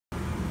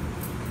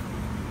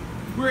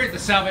We're at the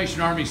Salvation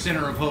Army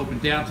Center of Hope in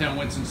downtown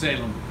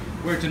Winston-Salem,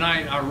 where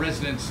tonight our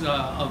residents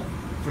of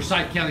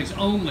Forsyth County's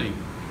only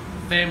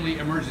family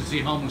emergency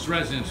homeless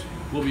residents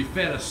will be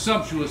fed a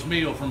sumptuous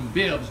meal from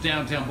Bibb's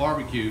Downtown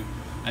Barbecue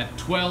at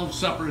 12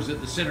 Suppers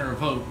at the Center of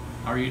Hope,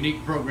 our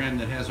unique program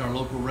that has our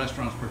local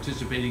restaurants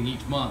participating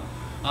each month.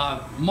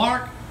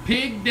 Mark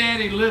Pig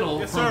Daddy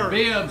Little Yes, from sir.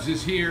 Bibb's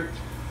is here.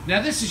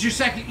 Now this is your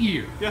second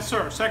year. Yes,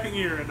 sir. Second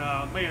year, and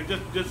man,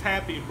 just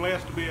happy and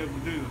blessed to be able to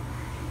do it.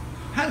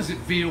 How does it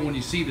feel when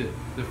you see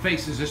the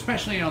faces,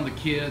 especially on the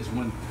kids,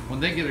 when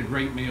they get a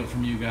great meal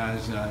from you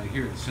guys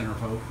here at the Center of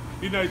Hope?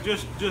 You know,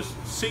 just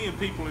seeing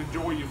people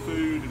enjoy your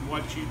food and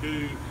what you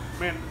do,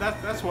 man,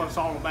 that's what it's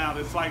all about.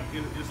 It's like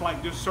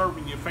just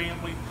serving your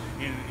family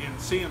and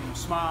seeing them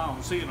smile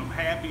and seeing them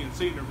happy and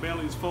seeing their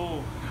bellies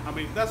full. I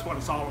mean, that's what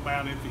it's all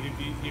about.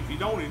 If you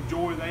don't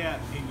enjoy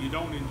that and you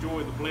don't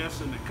enjoy the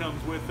blessing that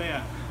comes with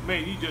that,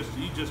 man, you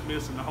just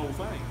missing the whole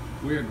thing.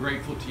 We are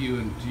grateful to you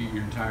and to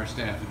your entire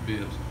staff at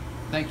Bibb's.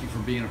 Thank you for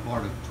being a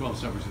part of 12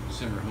 Suppers at the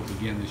Center of Hope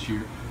again this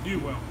year. You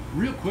will.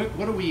 Real quick,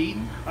 what are we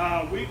eating?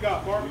 We've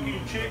got barbecue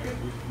chicken,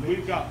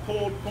 we've got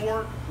pulled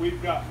pork,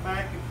 we've got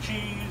mac and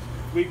cheese,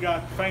 we've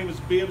got famous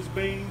Bibb's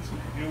beans,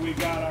 and we've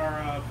got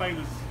our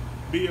famous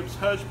Bibb's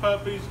hush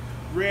puppies,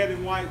 red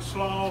and white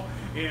slaw,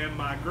 and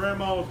my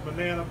grandma's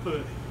banana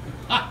pudding.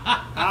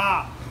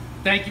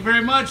 Thank you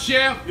very much,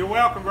 Chef. You're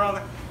welcome,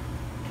 brother.